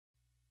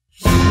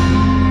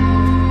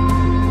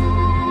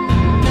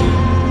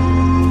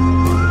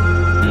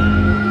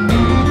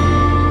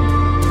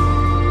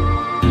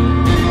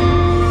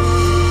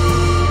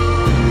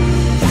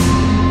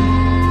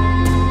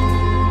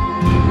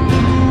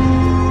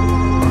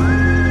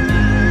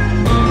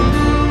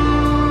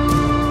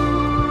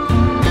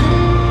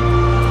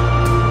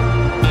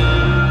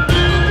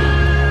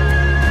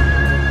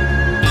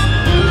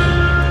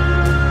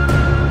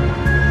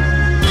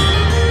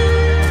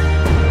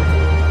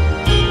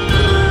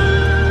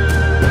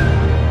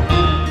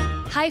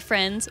Hi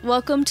friends,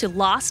 welcome to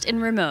Lost and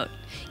Remote.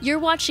 You're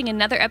watching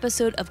another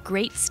episode of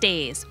Great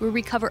Stays, where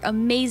we cover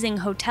amazing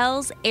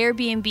hotels,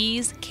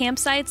 Airbnbs,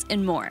 campsites,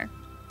 and more.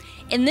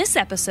 In this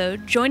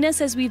episode, join us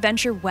as we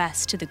venture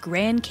west to the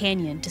Grand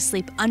Canyon to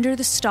sleep under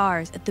the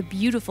stars at the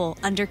beautiful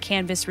Under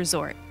Canvas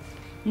Resort.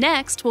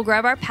 Next, we'll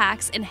grab our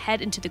packs and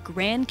head into the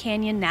Grand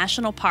Canyon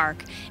National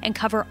Park and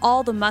cover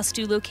all the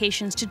must-do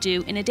locations to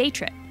do in a day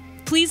trip.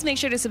 Please make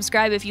sure to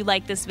subscribe if you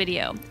like this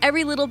video.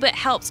 Every little bit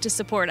helps to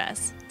support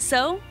us.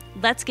 So,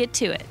 let's get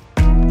to it.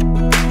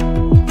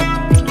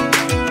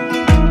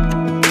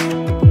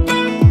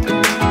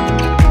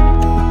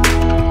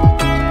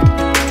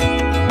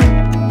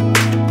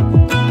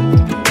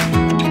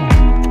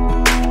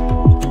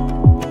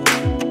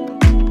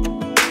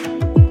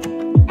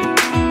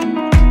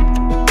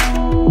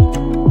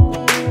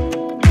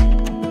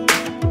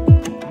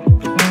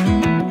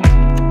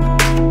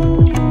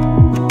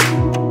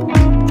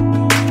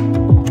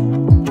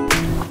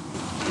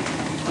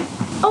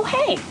 Oh,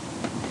 hey!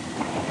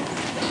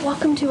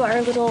 Welcome to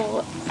our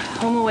little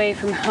home away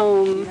from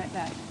home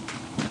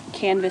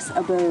canvas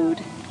abode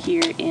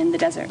here in the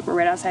desert. We're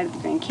right outside of the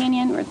Grand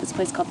Canyon. We're at this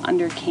place called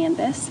Under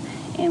Canvas,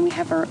 and we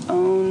have our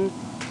own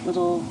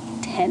little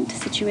tent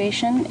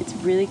situation. It's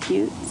really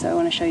cute, so I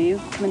want to show you.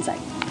 Come inside.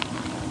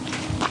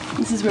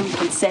 This is where we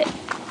can sit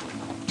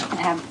and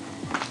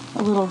have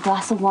a little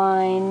glass of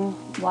wine,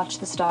 watch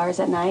the stars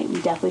at night.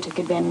 We definitely took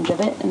advantage of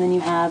it. And then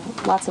you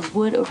have lots of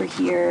wood over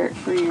here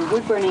for your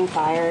wood-burning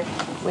fire,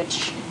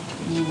 which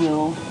you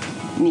will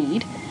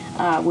need.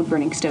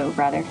 Wood-burning stove,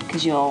 rather,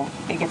 because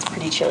it gets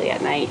pretty chilly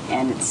at night,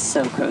 and it's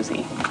so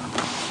cozy.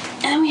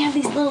 And then we have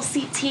these little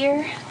seats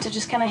here to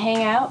just kind of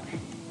hang out.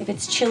 If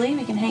it's chilly,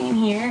 we can hang in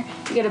here.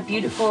 We got a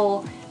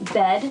beautiful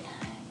bed,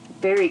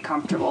 very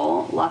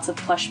comfortable, lots of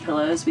plush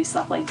pillows. We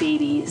slept like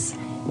babies,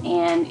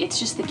 and it's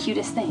just the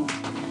cutest thing.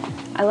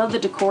 I love the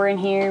decor in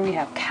here. We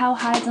have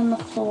cowhides on the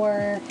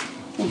floor,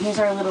 and here's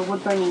our little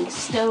wood-burning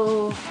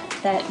stove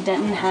that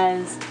Denton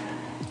has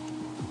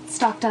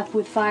stocked up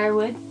with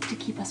firewood to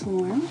keep us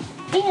warm.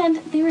 And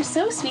they were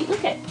so sweet.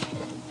 Look at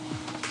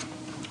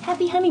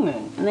Happy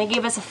Honeymoon. And they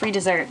gave us a free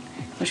dessert,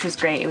 which was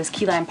great. It was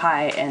key lime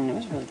pie, and it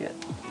was really good.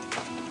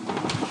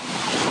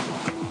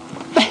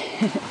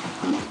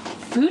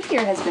 Food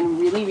here has been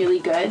really, really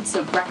good.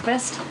 So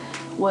breakfast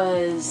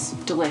was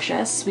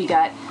delicious. We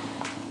got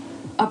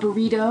a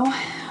burrito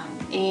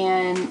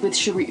and with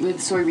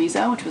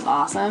chorizo, which was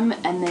awesome.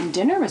 And then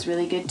dinner was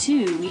really good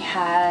too. We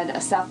had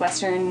a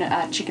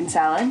Southwestern chicken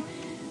salad,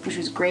 which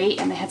was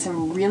great, and they had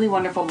some really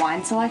wonderful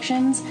wine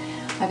selections.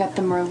 I got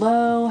the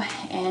Merlot,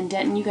 and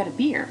Denton, you got a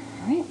beer,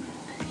 right?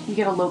 You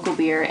get a local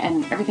beer,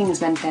 and everything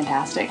has been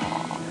fantastic.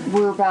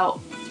 We're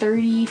about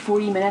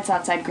 30-40 minutes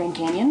outside Grand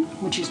Canyon,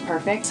 which is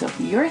perfect. So if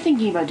you're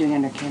thinking about doing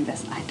Under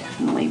Canvas, I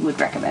definitely would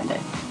recommend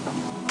it.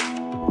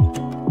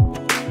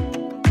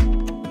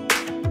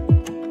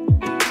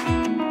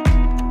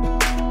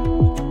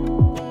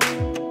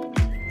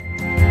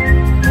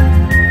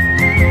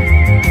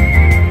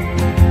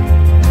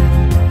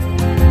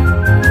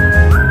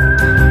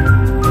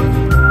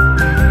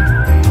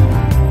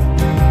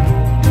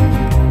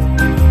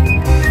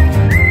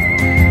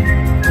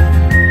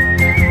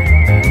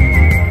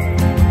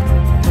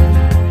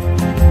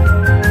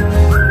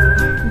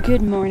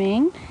 Good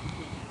morning.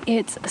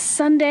 It's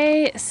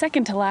Sunday,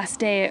 second to last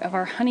day of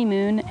our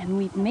honeymoon, and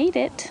we've made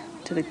it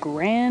to the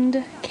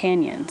Grand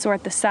Canyon. So we're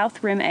at the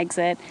South Rim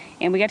exit,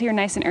 and we got here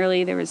nice and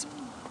early. There was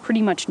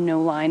pretty much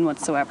no line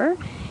whatsoever,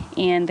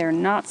 and they're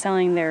not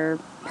selling their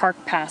park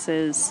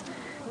passes,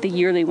 the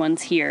yearly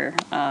ones here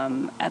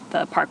at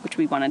the park, which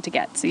we wanted to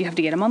get. So you have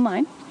to get them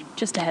online,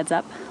 just a heads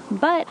up.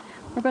 But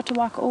we're about to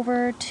walk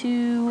over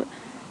to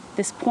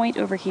this point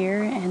over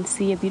here and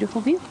see a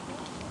beautiful view.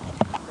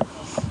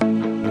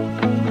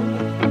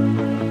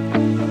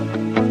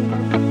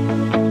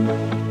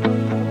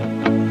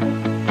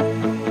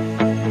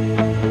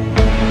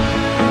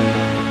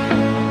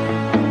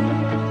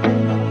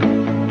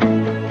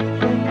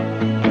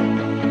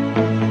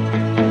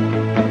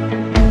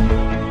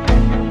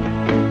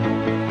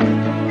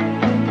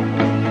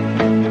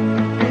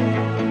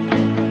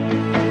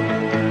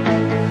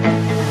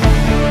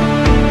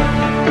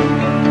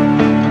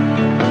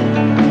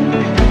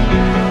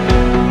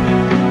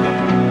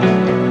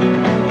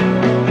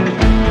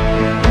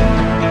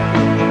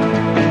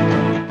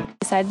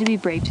 Decided to be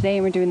brave today,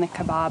 and we're doing the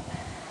kebab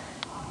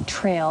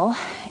trail,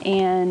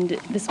 and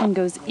this one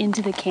goes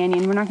into the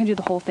canyon. We're not going to do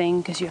the whole thing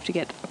because you have to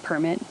get a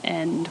permit,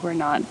 and we're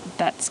not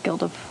that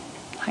skilled of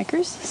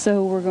hikers,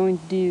 so we're going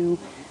to do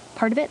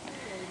part of it.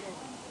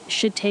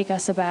 Should take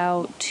us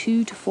about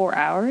 2 to 4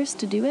 hours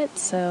to do it,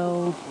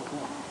 so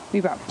we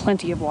brought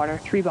plenty of water,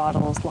 3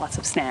 bottles, lots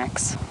of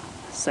snacks,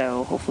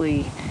 so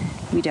hopefully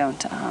we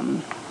don't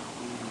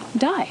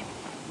die.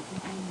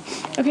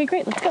 Okay,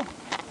 great, let's go.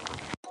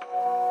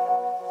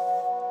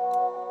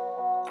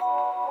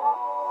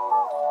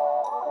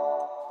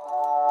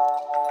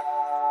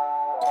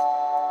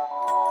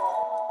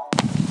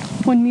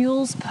 When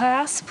mules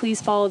pass,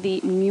 please follow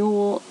the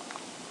mule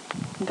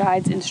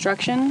guide's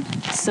instruction.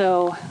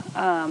 So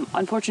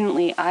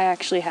unfortunately, I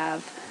actually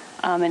have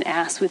an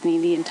ass with me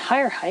the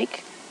entire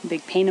hike, a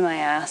big pain in my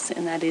ass,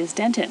 and that is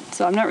Denton.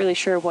 So I'm not really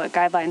sure what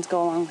guidelines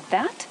go along with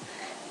that,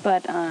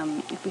 but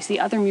if we see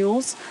other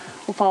mules,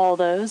 we'll follow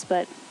those.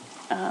 But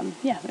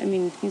yeah, I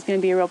mean, he's going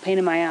to be a real pain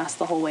in my ass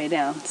the whole way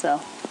down,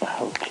 so.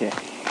 Okay,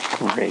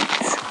 great.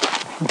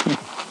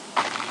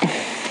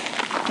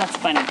 That's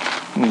funny.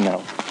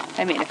 No.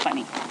 I made it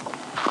funny.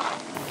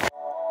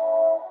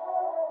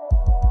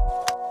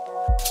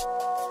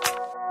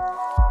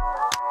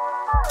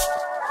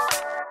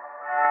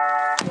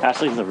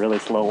 Ashley's a really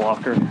slow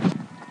walker.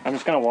 I'm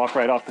just going to walk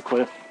right off the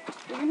cliff,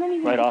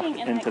 right off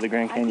into the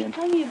Grand Canyon. I'm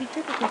telling you to be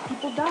careful because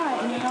people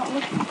die and you're not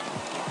looking.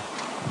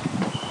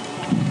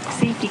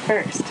 Safety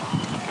first.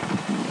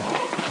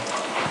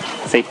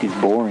 Safety's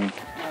boring.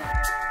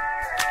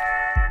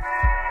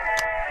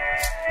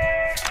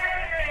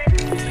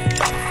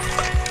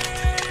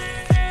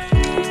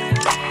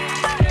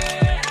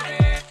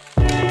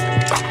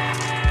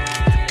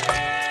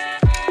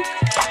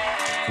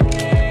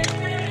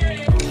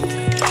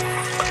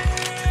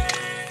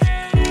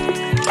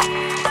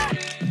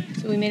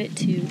 We made it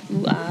to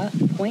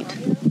Point,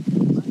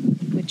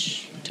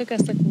 which took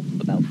us like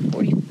about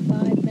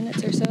 45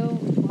 minutes or so,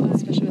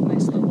 especially with my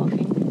slow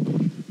walking.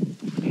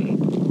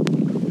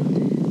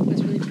 It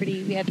was really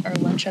pretty. We had our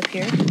lunch up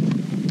here,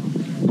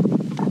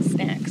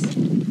 snacks,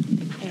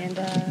 and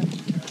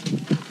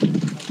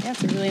yeah,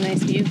 it's a really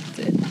nice view.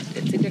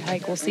 It's a good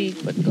hike. We'll see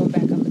what going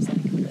back up is like.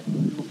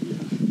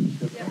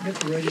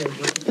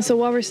 So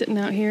while we're sitting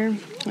out here,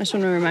 I just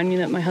want to remind you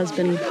that my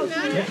husband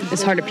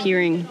is hard of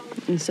hearing,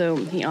 and so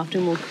he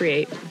often will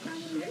create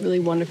really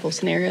wonderful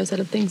scenarios out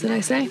of things that I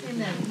say.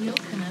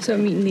 So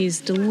I'm eating these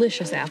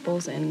delicious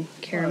apples and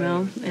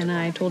caramel, and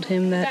I told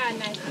him that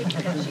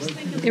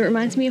it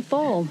reminds me of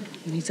fall.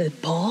 And he said,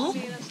 Paul?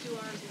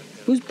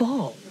 Who's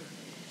Paul?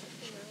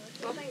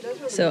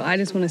 So I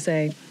just want to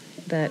say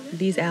that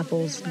these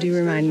apples do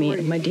remind me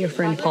of my dear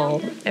friend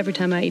Paul. Every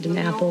time I eat an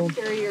apple,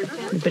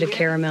 a bit of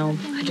caramel,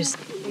 I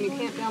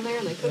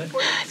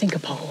think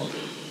of Paul.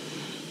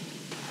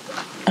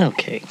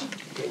 Okay.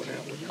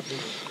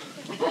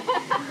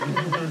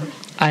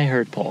 I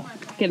heard Paul.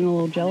 Getting a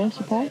little jealous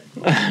of Paul?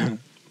 A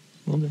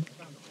little bit.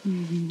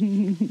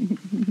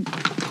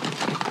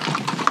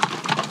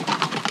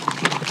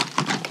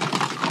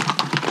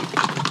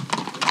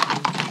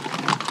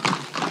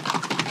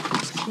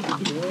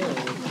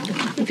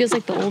 It feels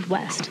like the Old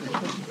West.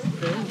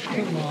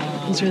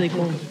 It's really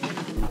cool.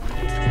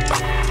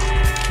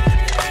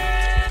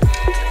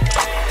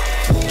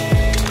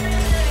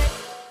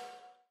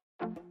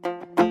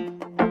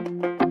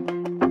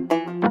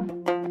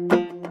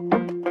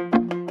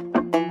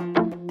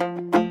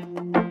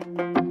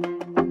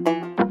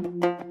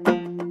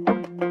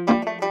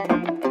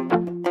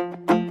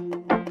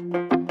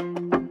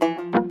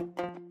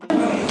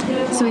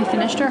 So we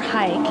finished our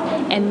hike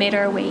and made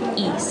our way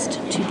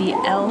east to the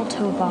El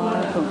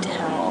Tovar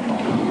Hotel.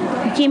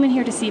 We came in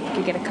here to see if we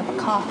could get a cup of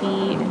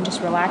coffee and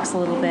just relax a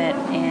little bit,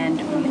 and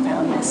we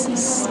found this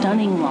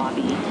stunning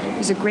lobby.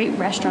 There's a great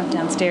restaurant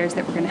downstairs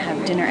that we're going to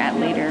have dinner at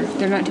later.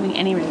 They're not doing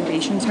any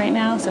reservations right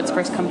now, so it's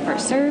first come,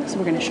 first serve, so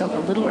we're going to show up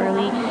a little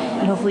early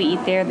and hopefully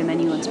eat there. The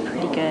menu looks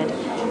pretty good.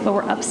 But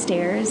we're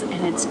upstairs,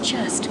 and it's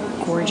just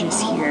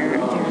gorgeous here.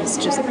 There's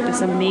just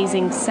this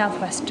amazing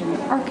southwestern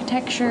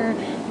architecture,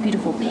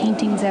 beautiful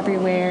paintings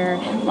everywhere,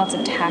 lots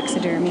of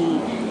taxidermy.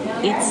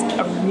 It's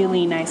a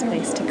really nice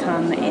place to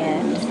come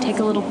and take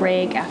a little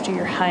break after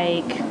your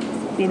hike,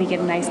 maybe get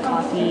a nice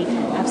coffee,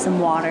 have some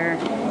water,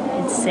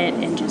 and sit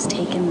and just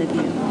take in the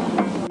view.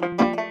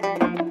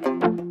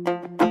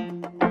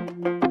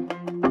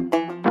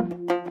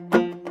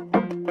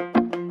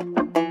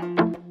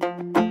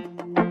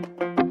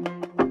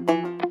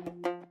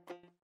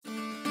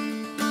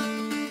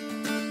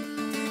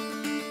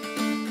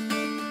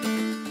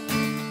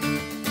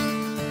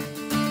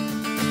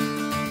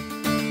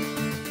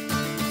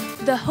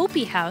 The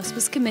Hopi House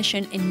was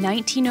commissioned in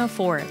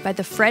 1904 by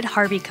the Fred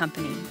Harvey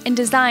Company and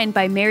designed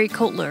by Mary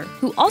Kotler,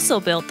 who also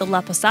built the La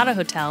Posada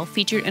Hotel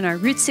featured in our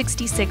Route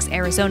 66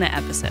 Arizona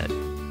episode.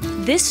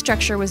 This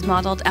structure was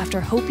modeled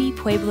after Hopi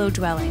Pueblo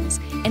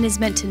dwellings and is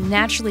meant to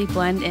naturally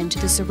blend into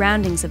the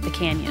surroundings of the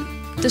canyon.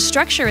 The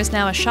structure is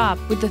now a shop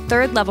with the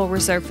third level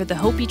reserved for the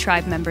Hopi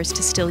tribe members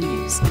to still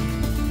use.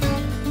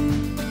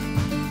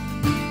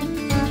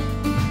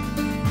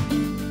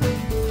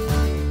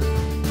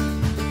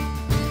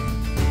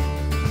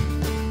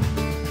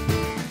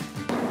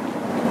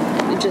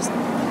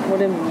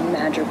 What a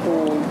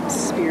magical,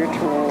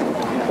 spiritual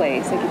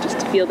place. I could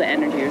just feel the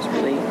energy. It's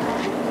really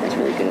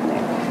good in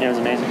there. Yeah, it was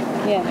amazing.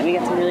 Yeah, and we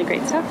got some really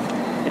great stuff,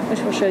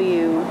 which we'll show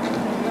you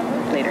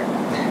later.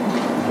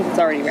 Because it's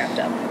already wrapped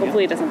up.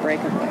 Hopefully it doesn't break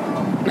on the way.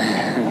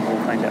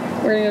 We'll find out.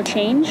 We're going to go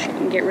change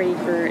and get ready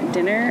for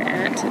dinner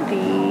at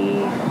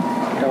the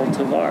El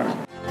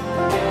Tovar.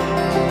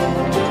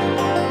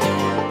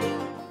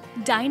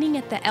 Dining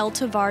at the El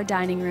Tovar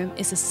dining room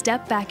is a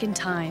step back in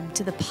time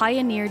to the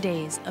pioneer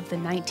days of the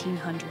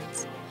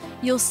 1900s.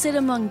 You'll sit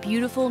among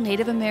beautiful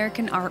Native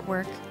American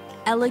artwork,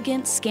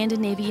 elegant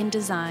Scandinavian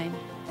design,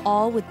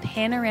 all with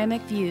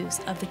panoramic views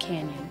of the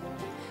canyon.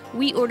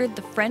 We ordered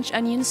the French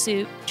onion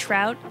soup,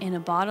 trout, and a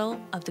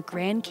bottle of the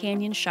Grand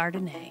Canyon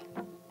Chardonnay.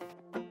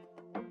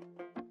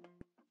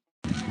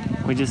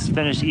 We just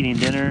finished eating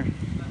dinner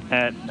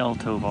at El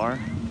Tovar.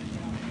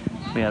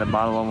 We had a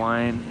bottle of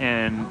wine,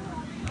 and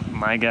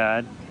my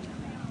God,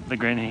 the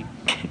Grand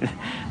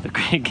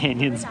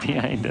Canyon's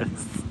behind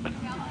us.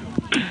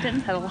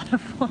 Didn't have a lot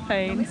of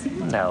wine.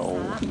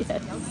 No.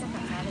 Yes.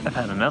 I've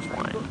had enough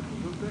wine.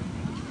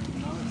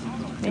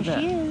 There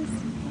she is.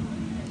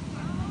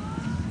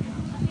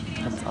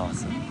 That's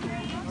awesome.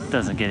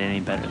 Doesn't get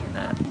any better than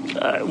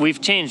that. We've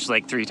changed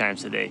like 3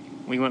 times today.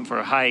 We went for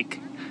a hike,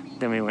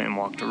 then we went and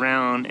walked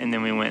around, and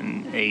then we went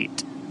and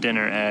ate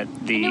dinner at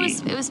the...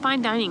 And it was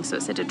fine dining, so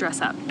it said to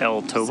dress up.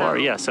 El Tovar,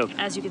 yeah. So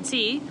as you can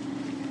see,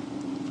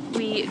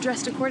 we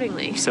dressed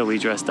accordingly. So we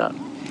dressed up.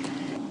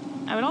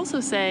 I would also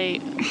say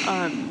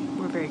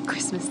we're very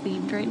Christmas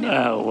themed right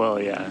now. Oh,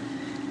 well, yeah.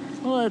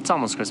 Well, it's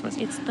almost Christmas.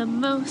 It's the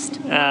most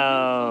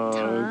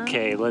Oh,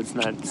 okay. Let's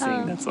not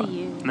sing that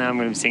song. No, I'm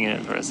going to be singing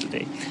it the rest of the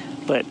day.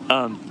 But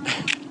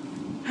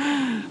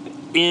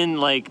in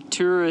like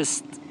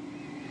tourist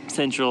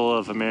central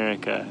of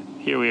America,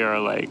 here we are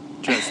like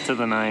dressed to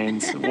the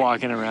nines,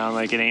 walking around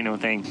like it ain't no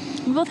thing.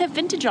 We both have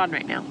vintage on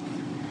right now.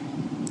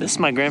 This is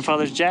my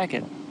grandfather's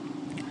jacket.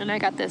 And I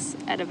got this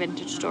at a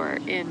vintage store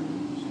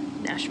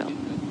in Nashville.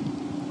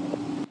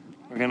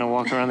 We're going to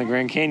walk around the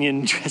Grand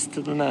Canyon dressed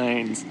to the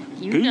nines.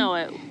 You know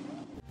it.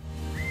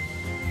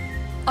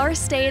 Our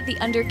stay at the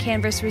Under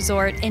Canvas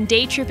Resort and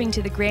day tripping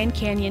to the Grand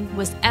Canyon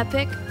was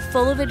epic,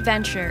 full of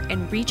adventure,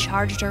 and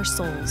recharged our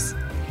souls.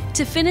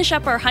 To finish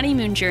up our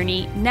honeymoon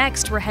journey,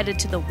 next we're headed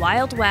to the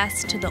Wild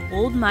West to the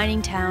old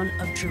mining town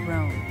of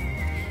Jerome.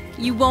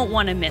 You won't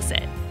want to miss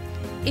it.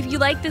 If you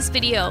like this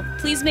video,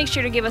 please make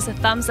sure to give us a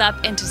thumbs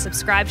up and to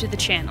subscribe to the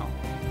channel.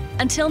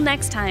 Until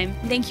next time,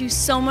 thank you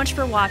so much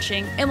for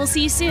watching, and we'll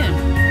see you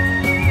soon.